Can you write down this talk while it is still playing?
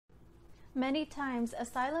Many times,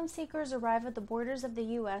 asylum seekers arrive at the borders of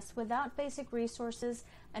the U.S. without basic resources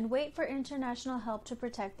and wait for international help to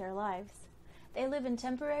protect their lives. They live in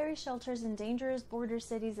temporary shelters in dangerous border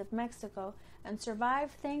cities of Mexico and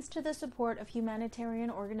survive thanks to the support of humanitarian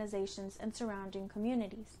organizations and surrounding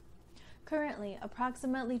communities. Currently,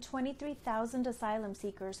 approximately 23,000 asylum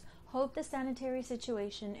seekers hope the sanitary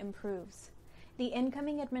situation improves. The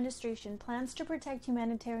incoming administration plans to protect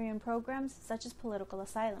humanitarian programs such as political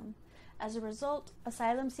asylum. As a result,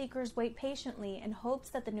 asylum seekers wait patiently in hopes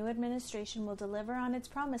that the new administration will deliver on its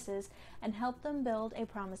promises and help them build a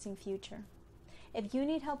promising future. If you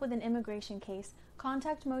need help with an immigration case,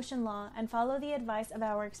 contact Motion Law and follow the advice of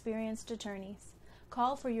our experienced attorneys.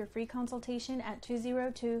 Call for your free consultation at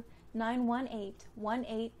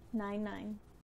 202-918-1899.